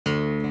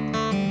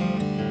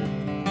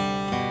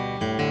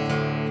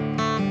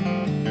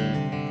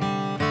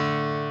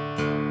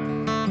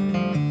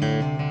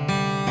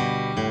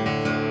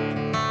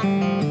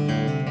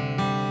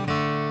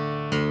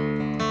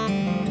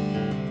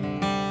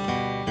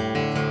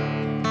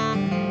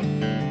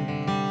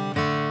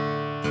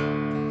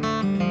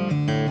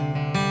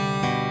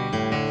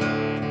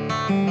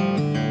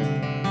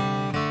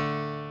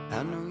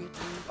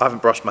I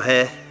haven't brushed my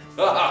hair.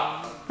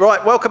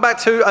 Right, welcome back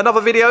to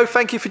another video.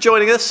 Thank you for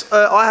joining us.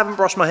 I haven't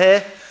brushed my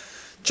hair.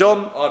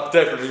 John... I've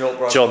definitely not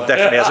brushed John my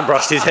definitely hair. hasn't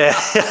brushed his hair.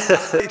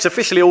 It's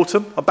officially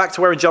autumn. I'm back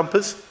to wearing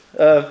jumpers.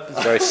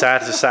 It's very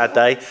sad. It's a sad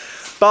day.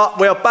 But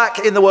we are back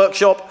in the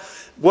workshop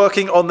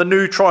working on the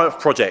new Triumph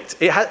project.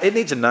 It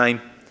needs a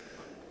name,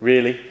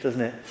 really,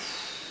 doesn't it?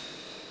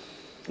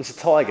 It's a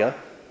tiger.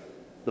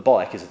 The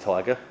bike is a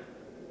tiger.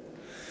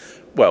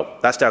 Well,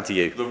 that's down to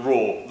you. The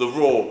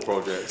Raw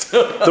project.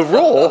 The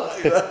Raw?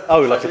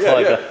 Oh, like a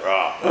tiger.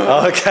 Yeah.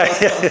 Oh, okay.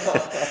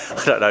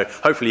 I don't know.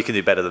 Hopefully you can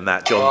do better than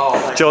that, John.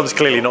 Oh, John's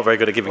clearly not very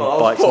good at giving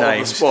bikes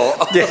names. On the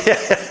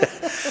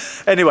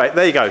spot. Yeah. Anyway,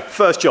 there you go.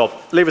 First job.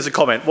 Leave us a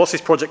comment. What's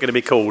this project going to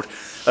be called?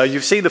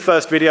 You've seen the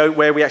first video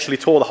where we actually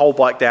tore the whole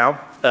bike down.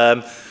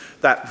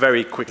 That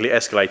very quickly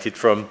escalated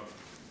from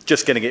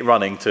just getting it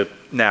running to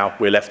now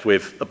we're left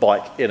with a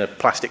bike in a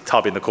plastic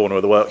tub in the corner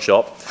of the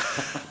workshop.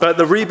 But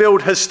the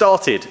rebuild has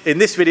started. In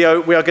this video,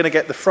 we are going to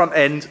get the front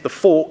end, the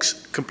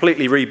forks,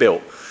 completely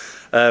rebuilt.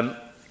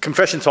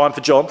 Confession time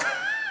for John.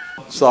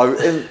 So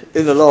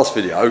in the last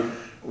video,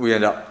 we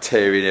ended up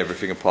tearing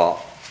everything apart.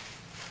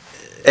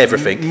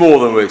 Everything. More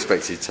than we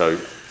expected to.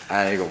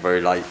 And it got very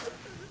late.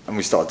 And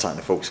we started taking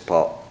the forks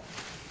apart.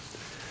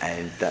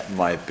 And that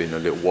may have been a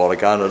little while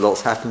ago, and a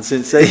lot's happened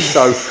since then.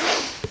 So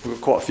we've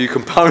got quite a few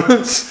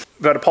components.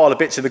 We've had a pile of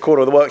bits in the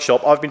corner of the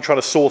workshop. I've been trying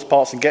to source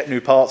parts and get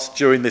new parts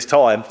during this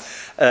time.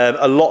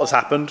 A lot has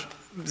happened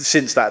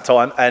since that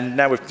time, and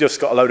now we've just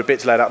got a load of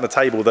bits laid out on the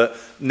table that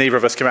neither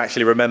of us can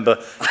actually remember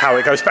how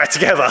it goes back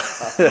together.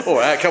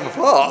 Or how it came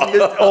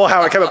apart. Or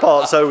how it came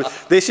apart. So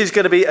this is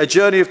going to be a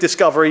journey of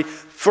discovery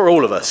for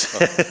all of us.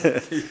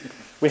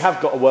 We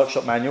have got a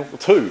workshop manual,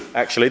 two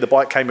actually. The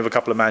bike came with a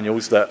couple of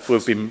manuals that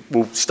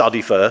we'll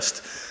study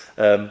first.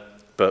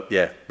 But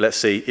yeah, let's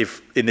see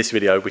if in this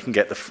video we can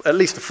get at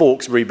least the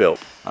forks rebuilt.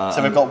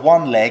 So we've got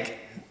one leg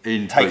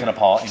taken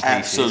apart in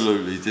pieces.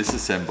 Absolutely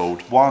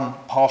disassembled. One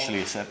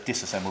partially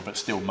disassembled, but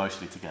still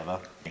mostly together.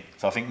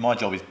 So I think my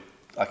job is,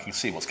 I can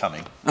see what's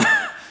coming.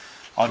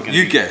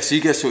 You guess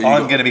what you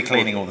I'm going to be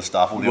cleaning all the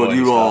stuff. Well,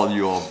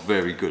 you are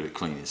very good at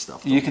cleaning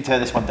stuff. You can tear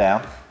this one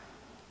down.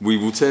 We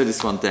will tear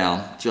this one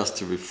down just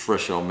to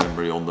refresh our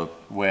memory on the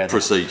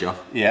procedure.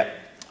 Yeah.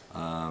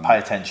 Pay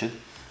attention.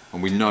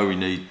 And we know we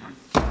need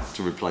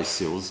to replace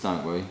seals,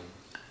 don't we?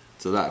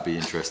 So that'd be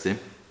interesting.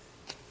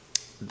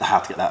 How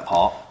to get that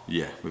apart?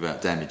 Yeah,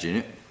 without damaging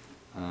it.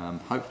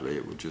 Hopefully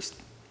it will just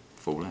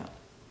fall out.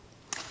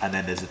 And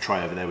then there's a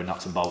tray over there with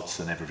nuts and bolts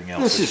and everything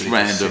else. It's just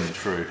random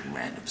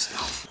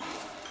stuff.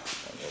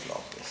 I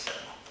love this.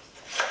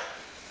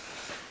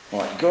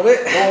 Right, you got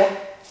it?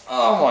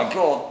 Oh my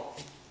God.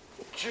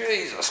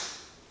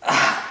 Jesus.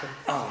 Oh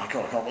my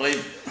God, I can't believe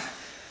it.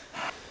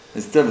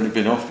 It's definitely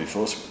been off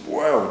before. It's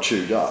well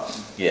chewed up.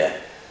 Yeah.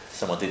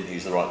 Someone didn't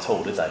use the right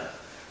tool, did they?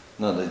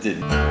 No, they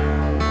didn't.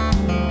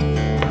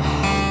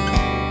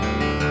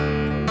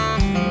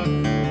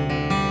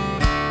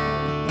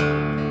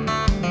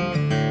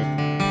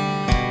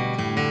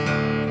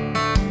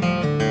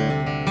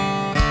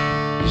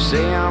 You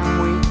say I'm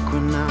weak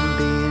when I'm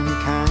being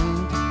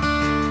kind.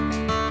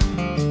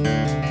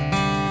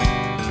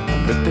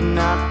 I'm ripping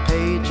out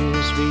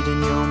pages,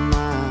 reading your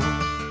mind.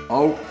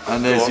 Oh,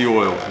 and there's the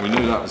oil. We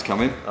knew that was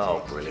coming.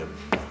 Oh, brilliant.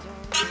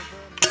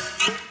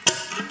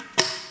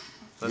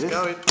 Let's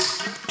go.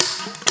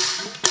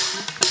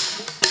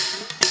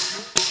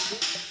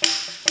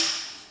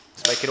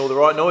 It's making all the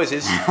right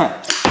noises.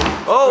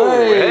 Oh,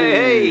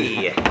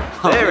 hey!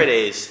 There it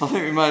is. I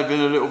think we may have been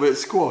a little bit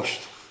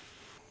squashed.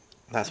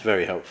 That's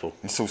very helpful.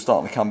 It's all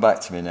starting to come back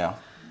to me now.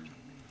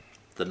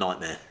 The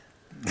nightmare.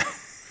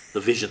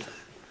 The vision.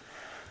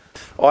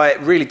 I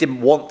really didn't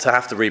want to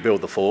have to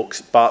rebuild the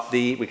forks, but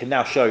we can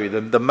now show you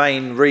the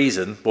main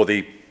reason, or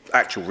the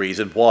actual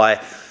reason why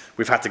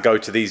we've had to go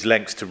to these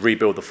lengths to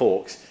rebuild the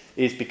forks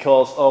is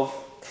because of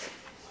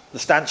the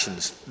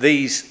stanchions.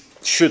 These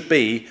should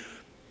be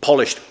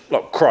polished,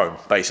 like chrome,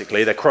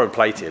 basically. They're chrome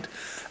plated.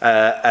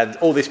 And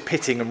all this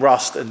pitting and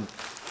rust and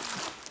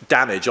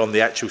damage on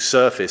the actual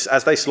surface,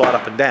 as they slide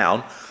up and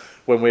down,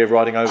 when we're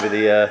riding over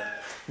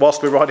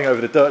whilst we're riding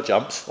over the dirt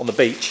jumps on the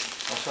beach.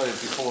 I'll show you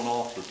before and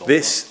after.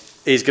 This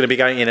is going to be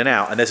going in and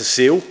out, and there's a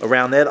seal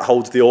around there that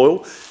holds the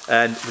oil,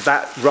 and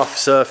that rough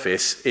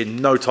surface in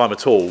no time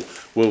at all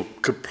will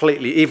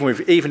completely,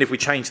 even if we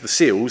change the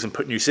seals and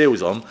put new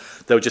seals on,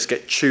 they'll just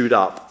get chewed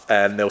up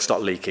and they'll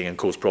start leaking and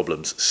cause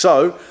problems.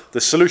 So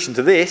the solution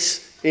to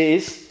this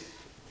is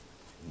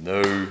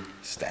no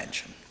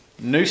stanchion.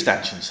 New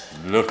stanchions.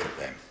 Look at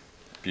them,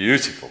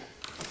 beautiful.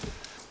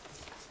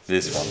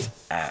 This one's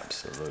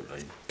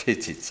absolutely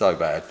pitted so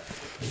bad,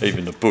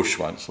 even the bush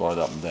won't slide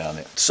up and down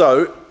it.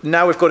 So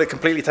now we've got it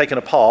completely taken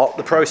apart.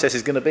 The process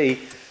is going to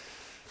be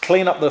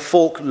clean up the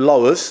fork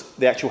lowers,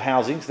 the actual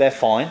housings, they're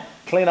fine.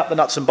 Clean up the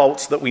nuts and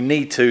bolts that we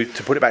need to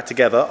put it back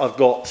together. I've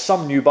got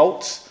some new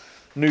bolts,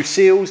 new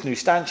seals, new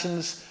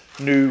stanchions,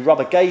 new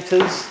rubber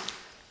gaiters,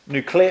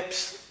 new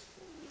clips,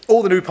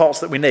 all the new parts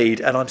that we need,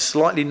 and I'm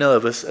slightly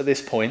nervous at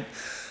this point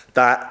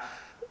that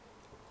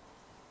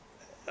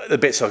the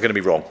bits are going to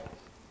be wrong.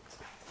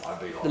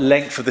 the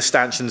length of the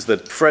stanchions, the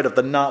thread of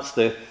the nuts,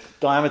 the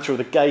diameter of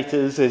the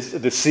gaiters, there's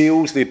the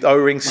seals, the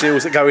O-ring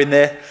seals that go in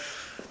there.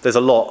 There's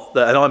a lot,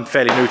 and I'm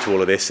fairly new to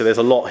all of this, so there's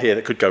a lot here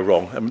that could go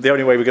wrong. And the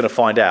only way we're going to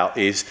find out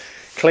is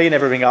clean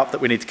everything up that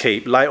we need to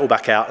keep, lay it all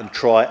back out and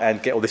try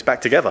and get all this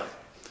back together,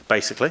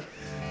 basically.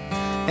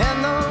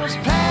 And those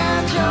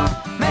plans you're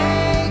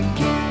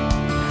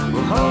making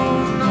will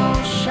hold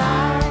no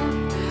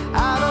shine.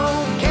 I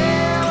don't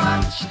care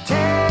what you're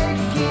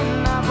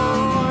taking, I've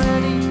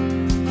already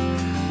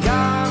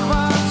got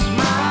what's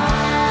mine.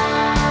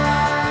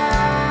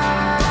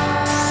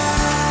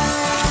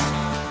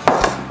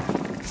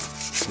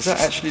 Is that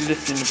actually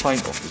lifting the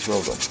paint off as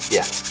well, Dom?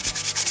 Yeah.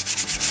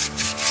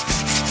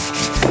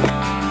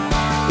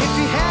 If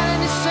you had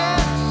any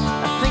sense,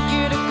 I think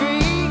you'd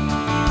agree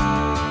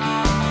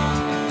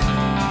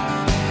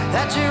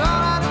that you're all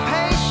out of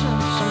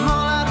patience, I'm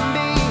all out of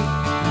me.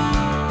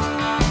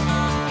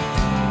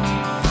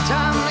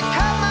 Time to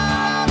cut my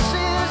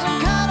losses and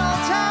cut all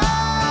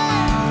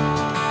ties.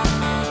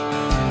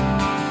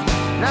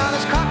 Now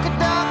there's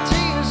crocodile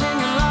tears in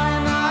your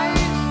lying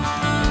eyes,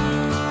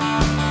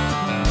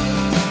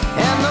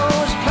 and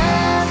those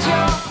plans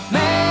you're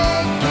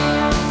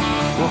making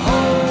will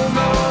hold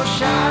no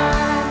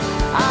shine.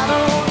 I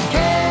don't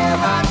care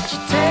what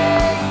you're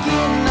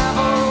taking, I've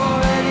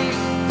already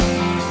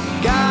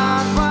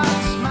got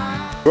what's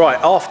mine. Right,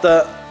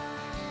 after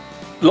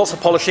lots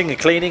of polishing and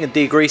cleaning and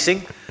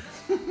degreasing,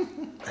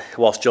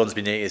 whilst John's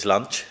been eating his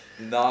lunch,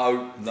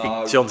 No.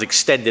 John's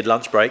extended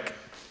lunch break,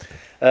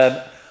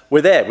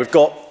 we're there.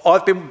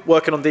 I've been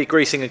working on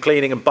degreasing and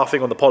cleaning and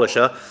buffing on the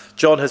polisher.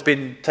 John has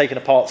been taking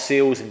apart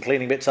seals and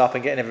cleaning bits up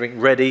and getting everything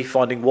ready,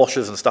 finding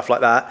washers and stuff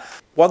like that.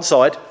 One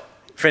side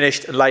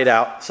finished and laid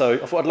out, so I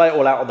thought I'd lay it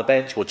all out on the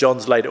bench. Well,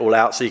 John's laid it all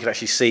out so you can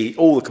actually see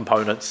all the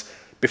components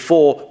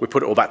before we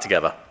put it all back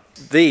together.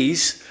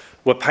 These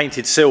were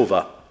painted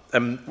silver,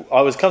 and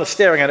I was kind of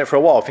staring at it for a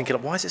while thinking,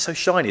 why is it so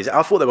shiny?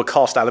 I thought they were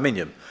cast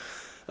aluminium,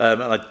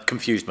 and I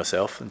confused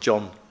myself, and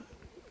John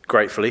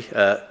gratefully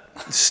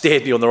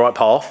steered me on the right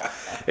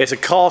path. It's a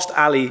cast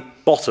alley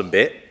bottom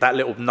bit, that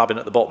little nubbin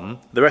at the bottom.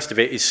 The rest of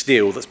it is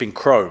steel that's been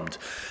chromed,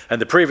 and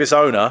the previous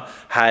owner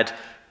had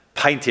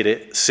painted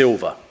it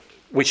silver,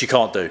 which you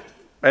can't do.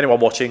 Anyone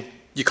watching,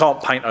 you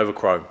can't paint over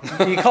chrome.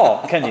 You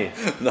can't, can you?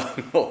 No,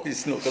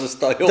 it's not going to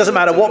stay on. It doesn't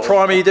matter what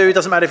primer you do, it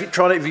doesn't matter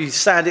if you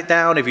sand it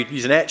down, if you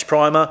use an etch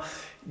primer,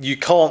 you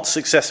can't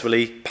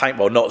successfully paint,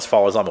 well, not as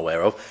far as I'm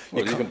aware of.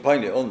 Well, you can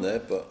paint it on there,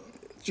 but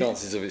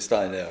chances of it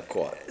staying there are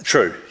quite...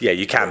 True, yeah,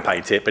 you can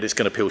paint it, but it's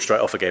going to peel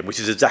straight off again,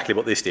 which is exactly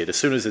what this did. As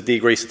soon as the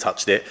degreaser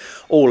touched it,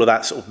 all of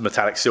that sort of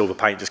metallic silver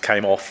paint just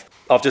came off.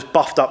 I've just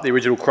buffed up the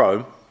original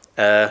chrome,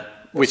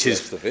 which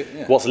is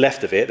what's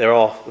left of it. There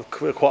are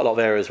quite a lot of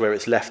areas where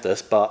it's left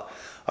us, but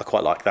I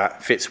quite like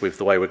that. Fits with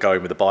the way we're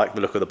going with the bike,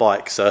 the look of the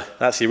bike. So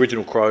that's the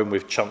original chrome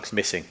with chunks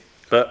missing.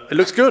 But it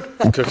looks good.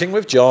 Cooking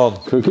with John.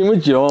 Cooking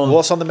with John.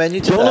 What's on the menu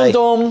today?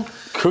 John and Dom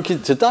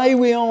cooking. Today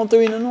we are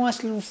doing a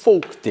nice little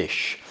fork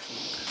dish.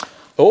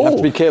 Oh. You have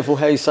to be careful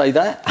how you say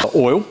that.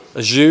 Oil.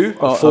 A jus,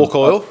 fork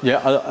oil.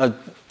 Yeah,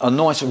 a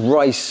nice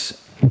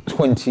race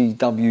 20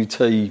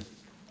 WT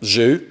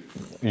jus.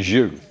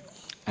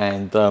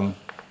 And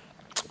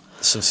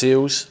some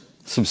seals.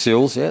 Some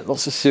seals, yeah.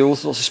 Lots of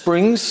seals, lots of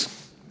springs.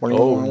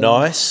 Oh,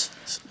 nice.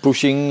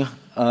 Bushing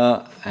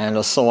and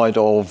a side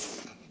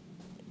of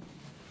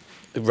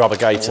rubber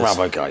gators.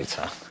 Rubber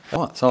gator.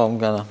 Right, so I'm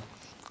gonna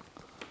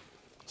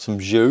some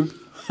jus.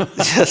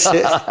 That's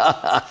it.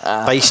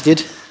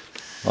 Basted.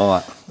 All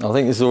right, I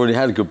think this has already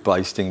had a good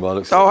basting by the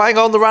looks of it. Oh, hang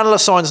on, the Ranelagh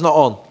sign's not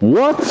on.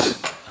 What?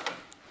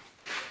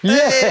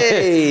 Yeah.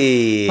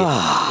 Hey,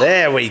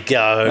 there we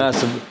go.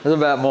 That's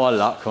about my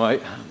luck,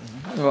 mate.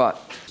 Right.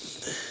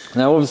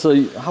 Now,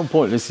 obviously, the whole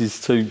point of this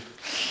is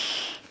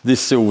this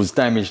seal was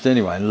damaged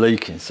anyway and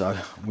leaking, so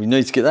we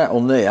need to get that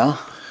on there. I'm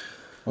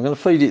going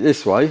to feed it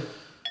this way,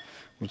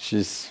 which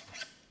is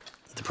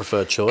the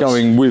preferred choice.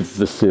 Going with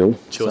the seal.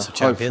 Choice so of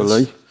champions.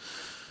 Hopefully,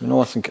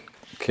 nice and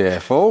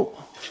careful.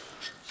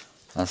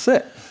 That's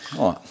it.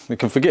 All right, we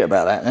can forget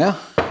about that now.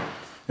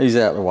 He's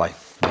out of the way.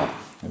 Right.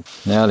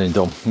 Now then,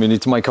 Dom, we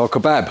need to make our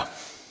kebab.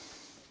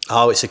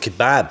 Oh, it's a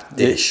kebab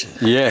dish.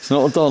 Yeah, it's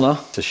not a doner,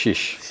 it's a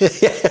shish.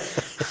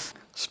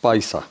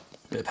 Spacer.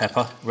 Bit of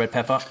pepper, red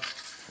pepper.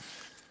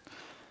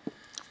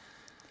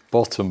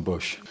 Bottom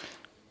bush.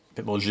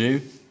 Bit more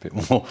jus.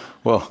 Bit more.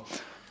 Well,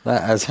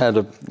 that has had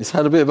it's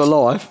had a bit of a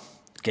life.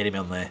 Get him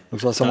on there.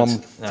 Looks like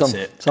someone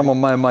it.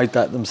 Someone may have made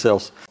that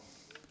themselves.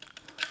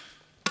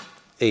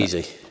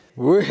 Easy.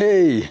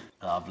 Whee!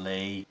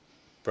 Lovely.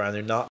 Brand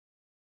new nut.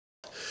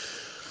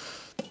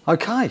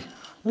 Okay,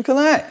 look at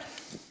that.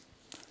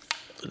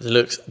 It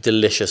looks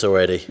delicious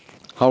already.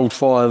 Hold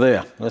fire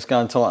there. Let's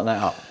go and tighten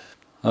that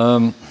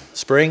up.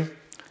 Spring.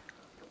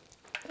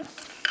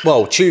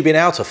 Well, tube in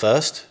outer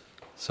first.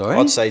 Sorry?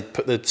 I'd say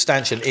put the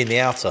stanchion in the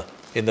outer,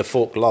 in the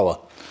fork lower.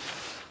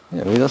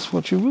 Yeah, well, that's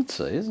what you would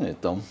say, isn't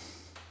it, Dom?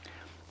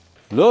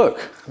 Look.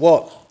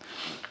 What?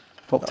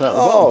 Popped out the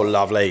bottom. Oh,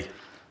 lovely.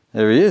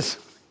 There he is.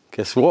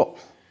 Guess what?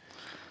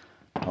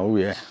 Oh,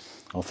 yeah.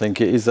 I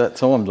think it is that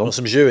time, Dom. Got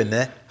some jus in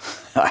there.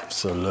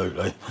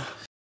 Absolutely.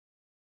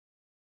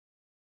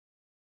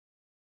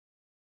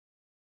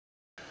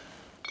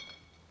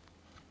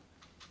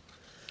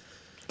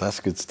 That's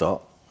a good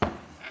start.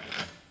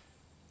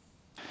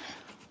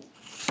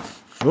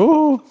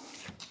 Oh.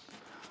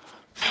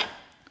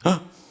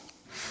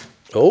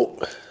 Oh.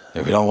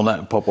 Yeah, we don't want that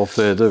to pop off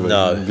there, do we?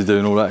 No. We'll be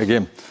doing all that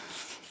again.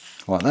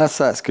 Right,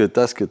 that's good,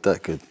 that's good, that's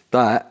good.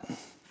 That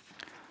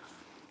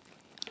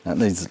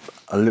needs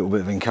a little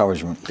bit of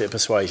encouragement. Bit of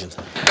persuasion.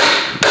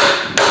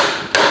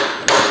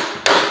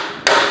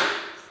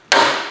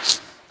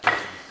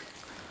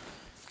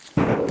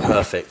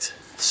 Perfect.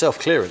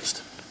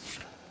 Self-clearanced.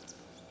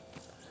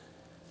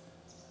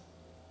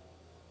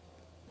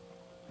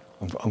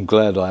 I'm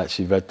glad I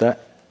actually read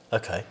that.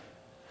 Okay.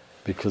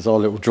 Because our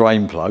little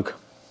drain plug,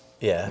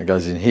 Yeah. that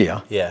goes in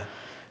here, Yeah.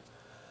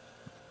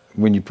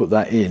 when you put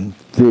that in,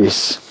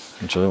 this,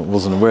 which I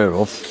wasn't aware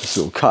of, this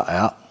little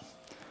cutout,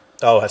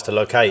 Oh, has to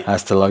locate.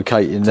 has to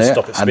locate in To there,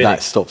 stop it and spinning.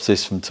 that stops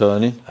this from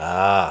turning.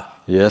 Ah.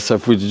 Yeah, so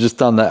if we'd just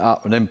done that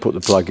up and then put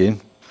the plug in,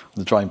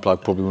 the drain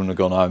plug probably wouldn't have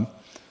gone home.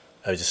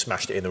 I just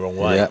smashed it in the wrong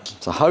way. Yeah,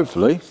 so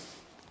hopefully,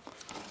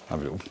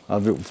 have a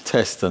little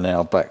tester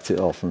now, backed it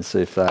off and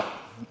see if that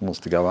wants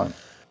to go home.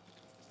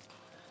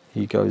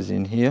 He goes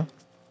in here.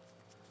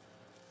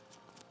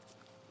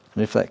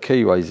 And if that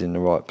keyway's in the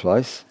right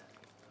place,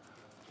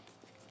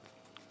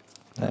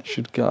 that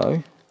should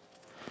go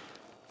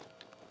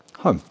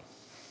home.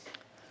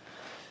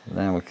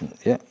 Now we can,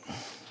 yeah,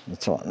 we'll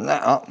tighten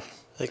that up.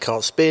 It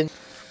can't spin.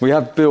 We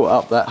have built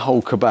up that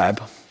whole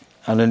kebab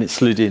and then it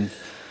slid in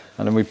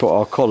and then we put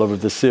our collar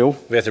with the seal.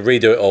 We have to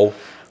redo it all.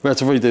 We had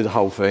to redo the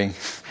whole thing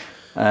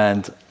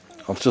and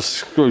I've just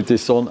screwed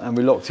this on and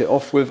we locked it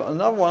off with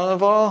another one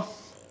of our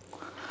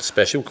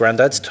Special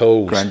Grandad's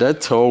tools. Grandad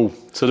tool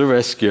to the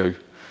rescue,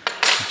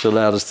 which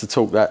allowed us to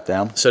talk that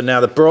down. So now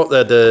the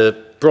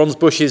bronze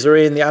bushes are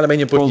in, the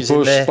aluminium bushes Bush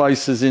in there.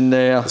 spacers in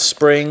there, The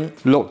spring.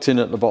 locked in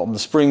at the bottom. The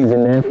spring's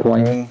in there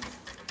playing.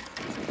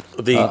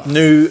 The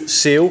new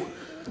seal.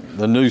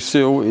 The new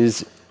seal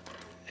is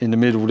in the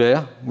middle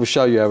there. We'll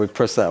show you how we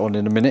press that on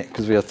in a minute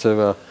because we had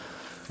to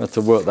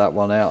work that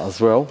one out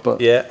as well. But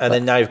Yeah, and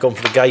then now you've gone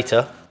for the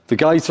gaiter. the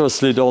gaiter I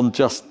slid on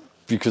just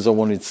because I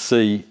wanted to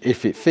see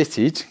if it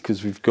fitted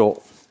because we've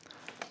got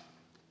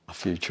a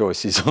few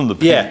choices on the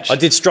bench. Yeah, I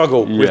did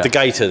struggle with Yeah. the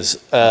gaiters.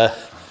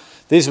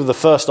 These were the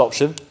first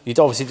option. You'd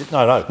obviously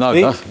no.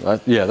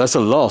 No, that's the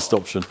last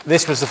option.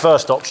 This was the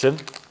first option,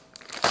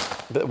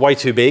 but way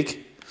too big.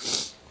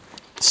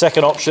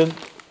 Second option,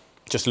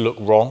 just look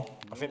wrong.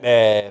 I think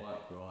they're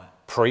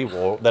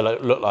pre-war. They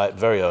look like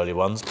very early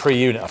ones.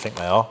 Pre-unit, I think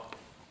they are.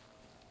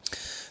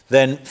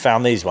 Then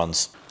found these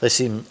ones. They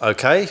seem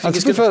okay. And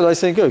to be fair, they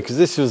seem good because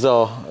this was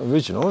our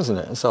original, isn't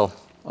it? It's our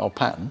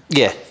pattern.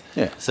 Yeah.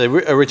 Yeah. So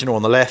original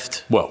on the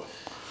left. Well,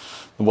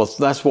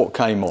 that's what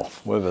came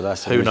off. Whether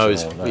that's Who original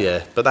knows? or not.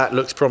 Yeah, but that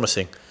looks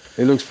promising.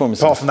 It looks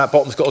promising. Apart from that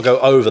bottom's got to go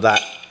over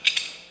that.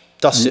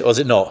 Dust it, or is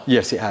it not?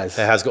 Yes, it has.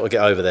 It has got to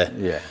get over there.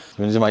 Yeah.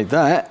 We need to make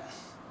that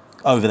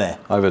Over there.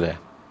 over there,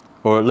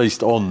 or at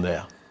least on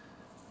there.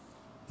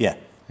 Yeah.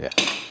 Yeah.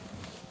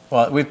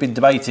 Right, we've been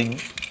debating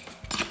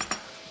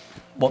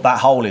what that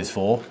hole is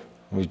for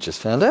We just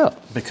found out.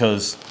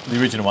 because the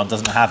original one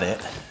doesn't have it.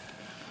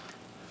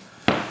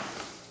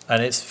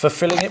 And it's for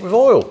filling it with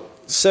oil.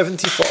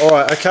 75, all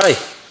right, okay.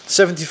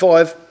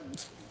 75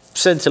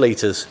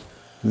 centilitres.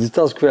 This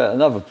does create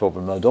another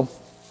problem, though, Dom.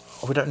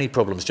 Oh, we don't need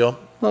problems, John.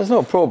 No, it's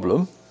not a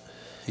problem.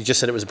 You just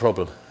said it was a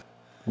problem.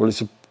 Well,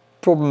 it's a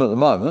problem at the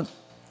moment.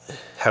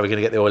 How are we going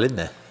to get the oil in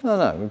there?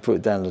 No, we put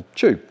it down the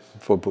tube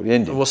before we put the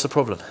end in. What's the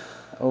problem?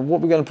 What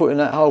are we going to put in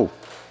that hole?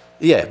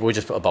 Yeah, we'll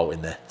just put a bolt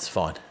in there. It's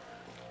fine.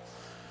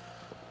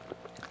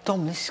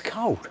 Dom, this is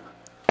cold.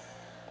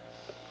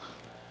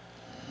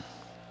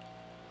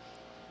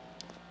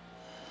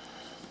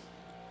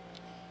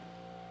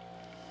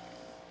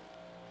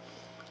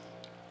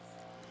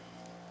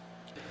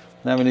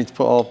 Now we need to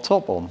put our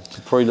top on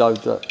to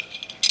preload the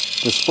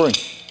spring.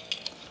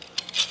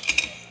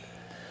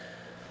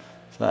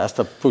 So that has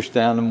to push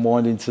down and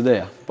wind into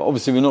there. But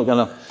obviously we're not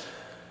going to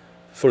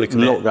Fully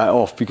commit. lock that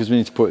off because we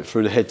need to put it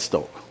through the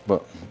headstock.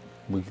 But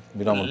we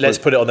don't want to Let's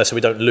put it on there so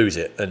we don't lose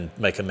it and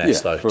make a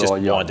mess, though. for Just our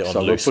wind yacht. it on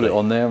So loosely. we'll put it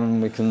on there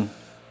and we can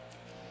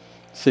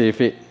see if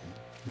it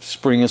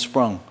spring has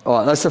sprung. All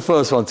right, that's the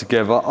first one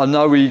together. I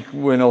know we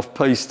went off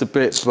piste a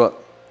bit, but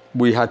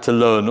we had to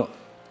learn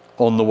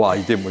on the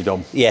way, didn't we,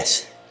 Dom?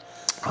 Yes.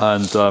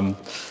 And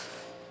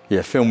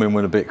yeah, filming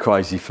went a bit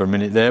crazy for a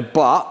minute there,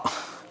 but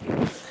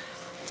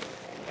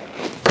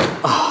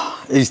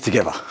it's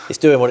together. It's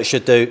doing what it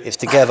should do. It's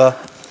together.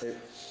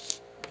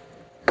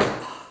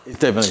 It's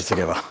definitely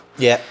together.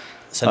 Yeah.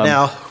 So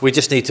now we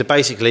just need to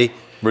basically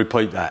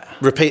Repeat that.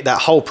 repeat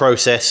that whole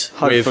process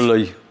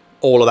Hopefully. with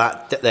all of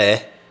that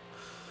there.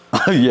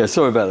 Yeah,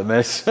 sorry about the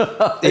mess.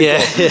 Yeah.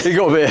 It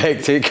got a bit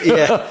hectic.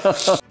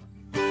 Yeah.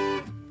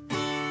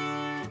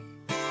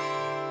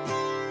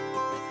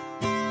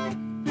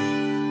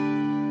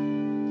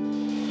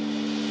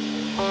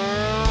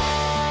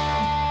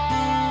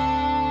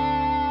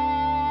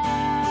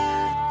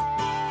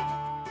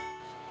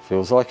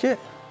 feels like it.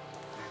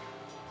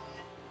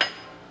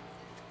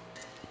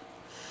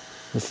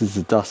 This is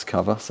the dust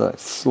cover, so it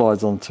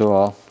slides onto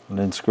our and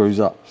then screws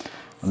up.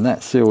 And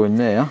that seal in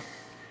there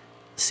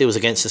seals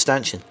against the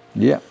stanchion.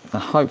 Yeah,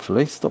 and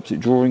hopefully stops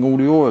it drawing all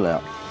the oil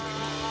out.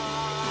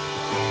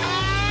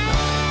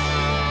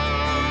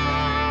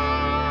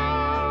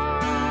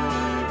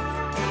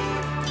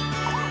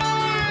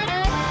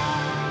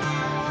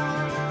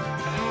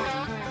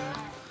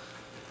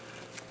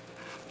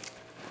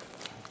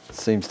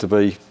 Seems to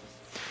be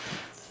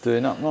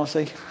doing up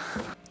nicely.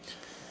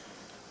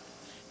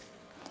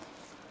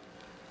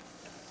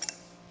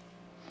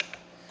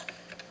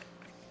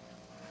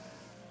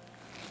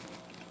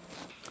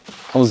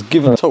 I was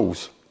given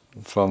tools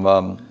from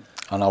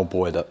an old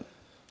boy that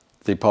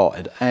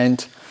departed,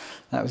 and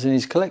that was in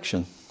his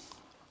collection.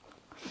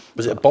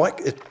 Was it a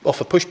bike? Off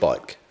a push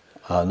bike?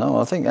 No,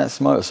 I think that's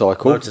a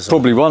motorcycle.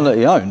 Probably one that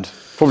he owned.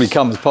 Probably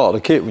comes as part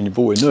of the kit when you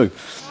bought it new.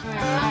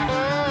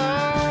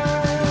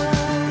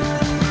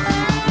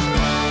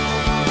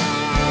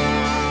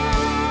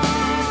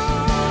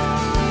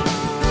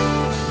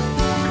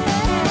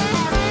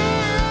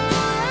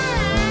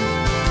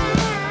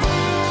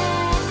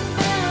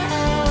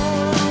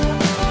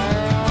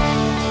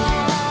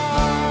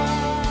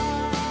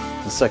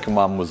 The second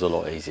one was a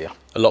lot easier.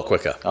 A lot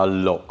quicker. A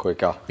lot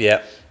quicker.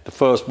 Yeah. The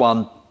first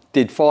one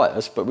did fight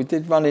us, but we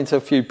did run into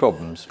a few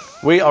problems.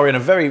 We are in a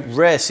very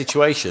rare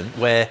situation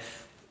where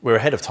we're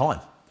ahead of time.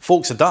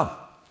 Forks are done.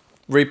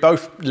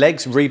 Both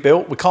legs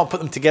rebuilt. We can't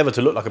put them together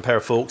to look like a pair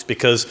of forks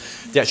because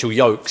the actual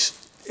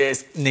yokes,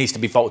 it needs to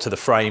be bolted to the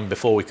frame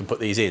before we can put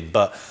these in.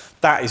 But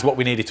that is what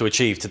we needed to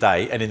achieve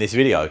today and in this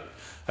video.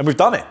 And we've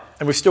done it.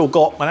 And we've still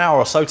got an hour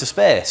or so to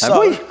spare. Have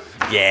we?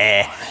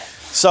 Yeah.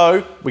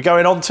 So we're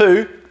going on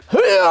to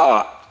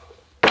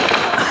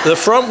the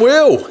front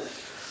wheel.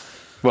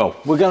 Well,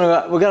 we're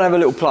gonna have a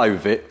little play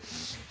with it.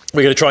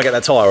 We're going to try and get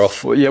that tyre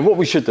off. Well, yeah, what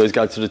we should do is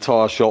go to the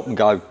tyre shop and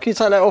go, can you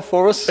take that off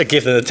for us?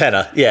 Give them the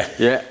tenner, yeah.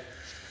 Yeah,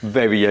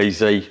 very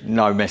easy,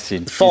 no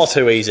messing. Far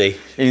too easy.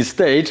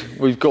 Instead,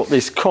 we've got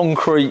this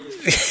concrete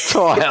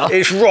tyre.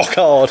 It's rock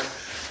hard.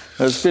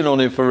 It's been on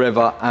here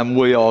forever, and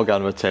we are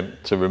going to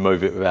attempt to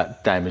remove it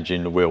without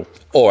damaging the wheel.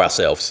 Or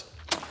ourselves.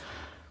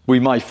 We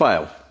may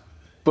fail,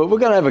 but we're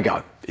going to have a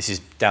go. This is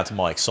down to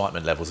my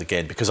excitement levels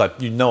again, because I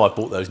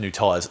bought those new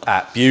tyres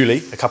at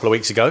Bewley a couple of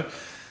weeks ago.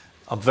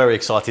 I'm very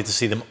excited to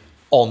see them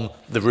on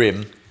the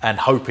rim and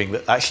hoping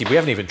that actually we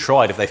haven't even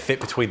tried if they fit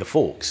between the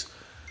forks.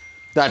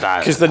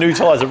 Because the new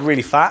tyres are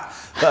really fat.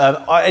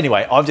 But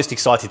anyway, I'm just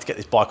excited to get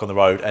this bike on the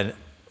road, and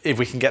if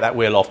we can get that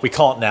wheel off. We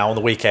can't now on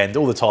the weekend,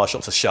 all the tyre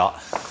shops are shut.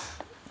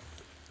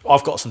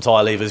 I've got some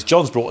tyre levers,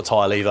 John's brought a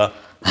tyre lever.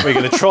 We're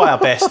going to try our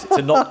best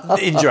to not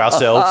injure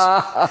ourselves.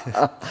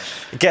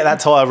 Get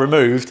that tyre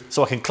removed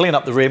so I can clean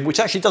up the rim, which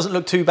actually doesn't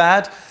look too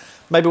bad.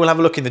 Maybe we'll have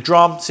a look in the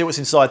drum, see what's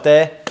inside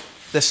there.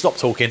 Let's stop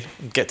talking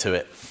and get to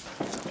it.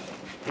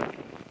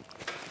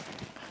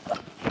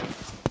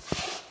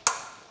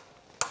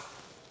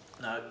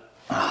 No.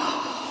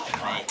 Oh,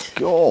 mate.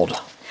 God.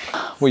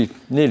 We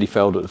nearly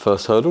failed at the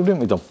first hurdle, didn't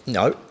we, Dom?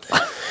 No.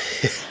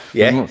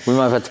 Yeah. We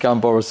might have had to go and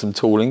borrow some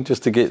tooling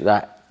just to get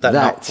that. That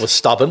nut was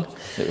stubborn.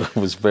 It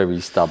was very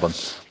stubborn.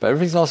 But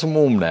everything's nice and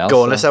warm now.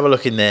 Go on, let's have a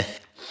look in there.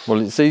 Well,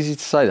 it's easy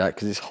to say that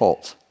because it's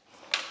hot.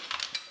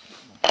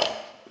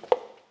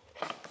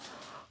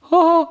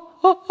 Oh.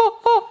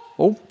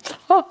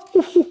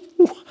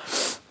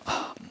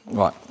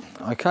 Right.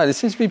 Okay, there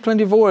seems to be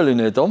plenty of oil in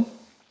there, Dom.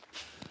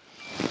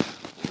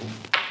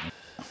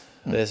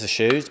 There's the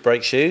shoes,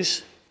 brake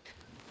shoes.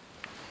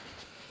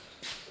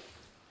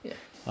 Yeah.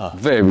 Oh.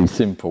 Very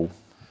simple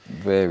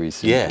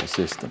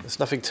system. There's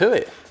nothing to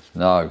it.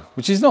 No,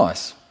 which is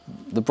nice.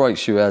 The brake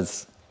shoe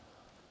has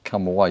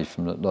come away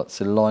from the, like,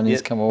 so the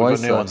lining's come away.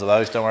 We've got new ones of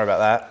those, don't worry about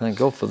that. Thank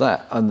God for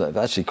that. And they've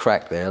actually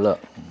cracked there,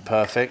 look.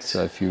 Perfect.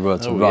 So if you were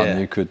to run,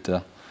 you could...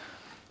 that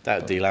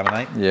would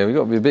delaminate. Yeah, we've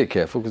got to be a bit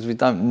careful because we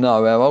don't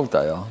know how old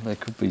they are. There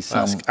could be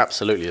some... That's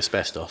absolutely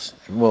asbestos.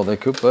 Well, there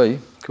could be.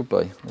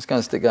 Let's go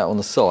and stick that on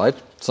the side.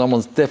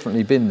 Someone's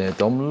definitely been there,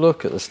 Dom.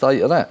 Look at the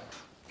state of that.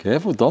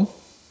 Careful, Dom.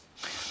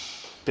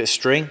 Bit of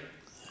string.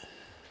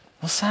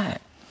 What's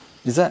that?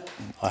 Is that...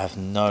 I have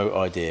no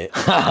idea.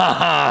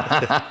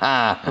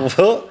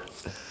 What?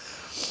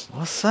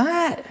 What's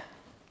that?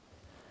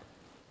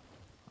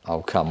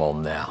 Oh, come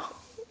on now.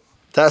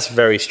 That's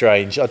very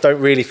strange. I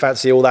don't really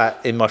fancy all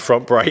that in my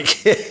front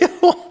brake.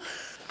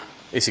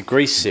 It's a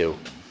grease seal.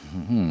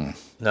 Mm-hmm.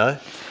 No?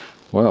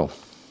 Well,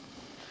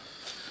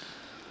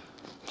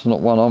 it's not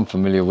one I'm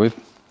familiar with,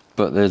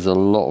 but there's a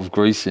lot of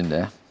grease in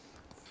there.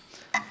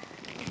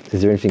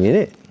 Is there anything in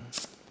it?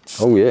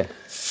 Oh, yeah.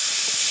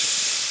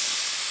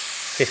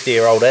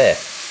 50-year-old air.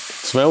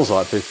 Smells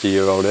like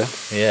 50-year-old air.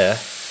 Yeah.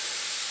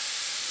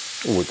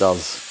 Oh, it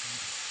does.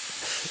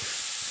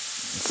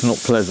 It's not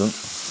pleasant.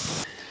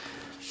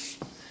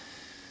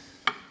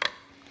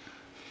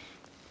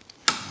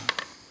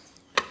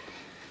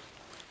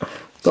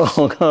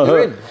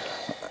 You're in.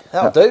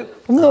 That'll do.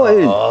 I'm not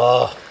in.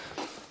 Oh,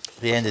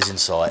 the end is in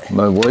sight.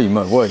 My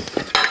way.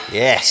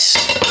 Yes.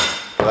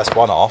 Well, that's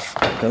one off.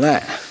 Look at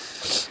that.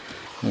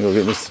 We've got to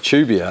get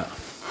Mr. Tubey out.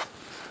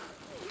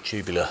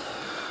 Tubular.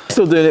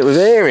 Still doing it with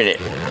air in it.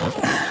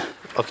 I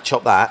could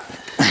chop that.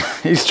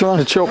 He's trying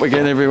to chop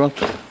again, everyone.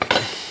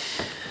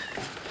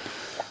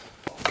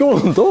 Go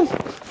on, Don.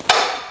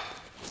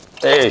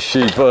 There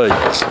she be.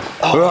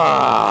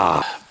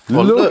 Well,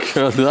 look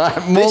at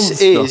that monster.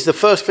 This is the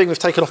first thing we've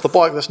taken off the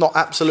bike that's not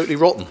absolutely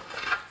rotten.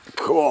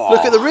 God.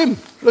 Look at the rim.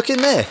 Look in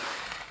there.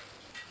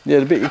 Yeah,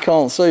 the bit you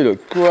can't see,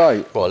 look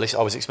great. Well, at least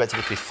I was expecting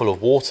it to be full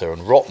of water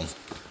and rotten.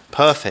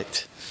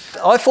 Perfect.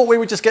 I thought we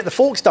would just get the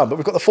forks done, but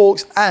we've got the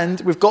forks and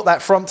we've got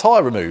that front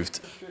tyre removed.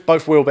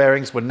 Both wheel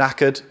bearings were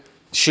knackered.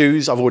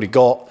 Shoes I've already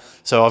got.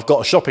 So I've got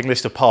a shopping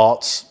list of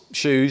parts,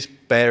 shoes,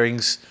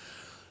 bearings,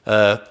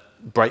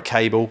 brake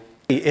cable.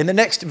 In the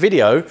next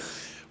video,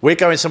 we're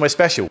going somewhere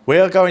special. We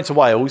are going to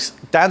Wales.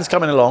 Dan's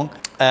coming along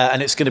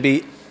and it's going to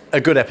be a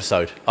good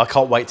episode. I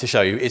can't wait to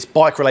show you. It's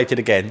bike related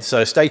again,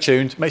 so stay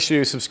tuned. Make sure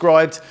you're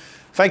subscribed.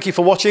 Thank you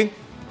for watching.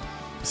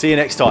 See you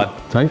next time.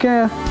 Take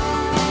care.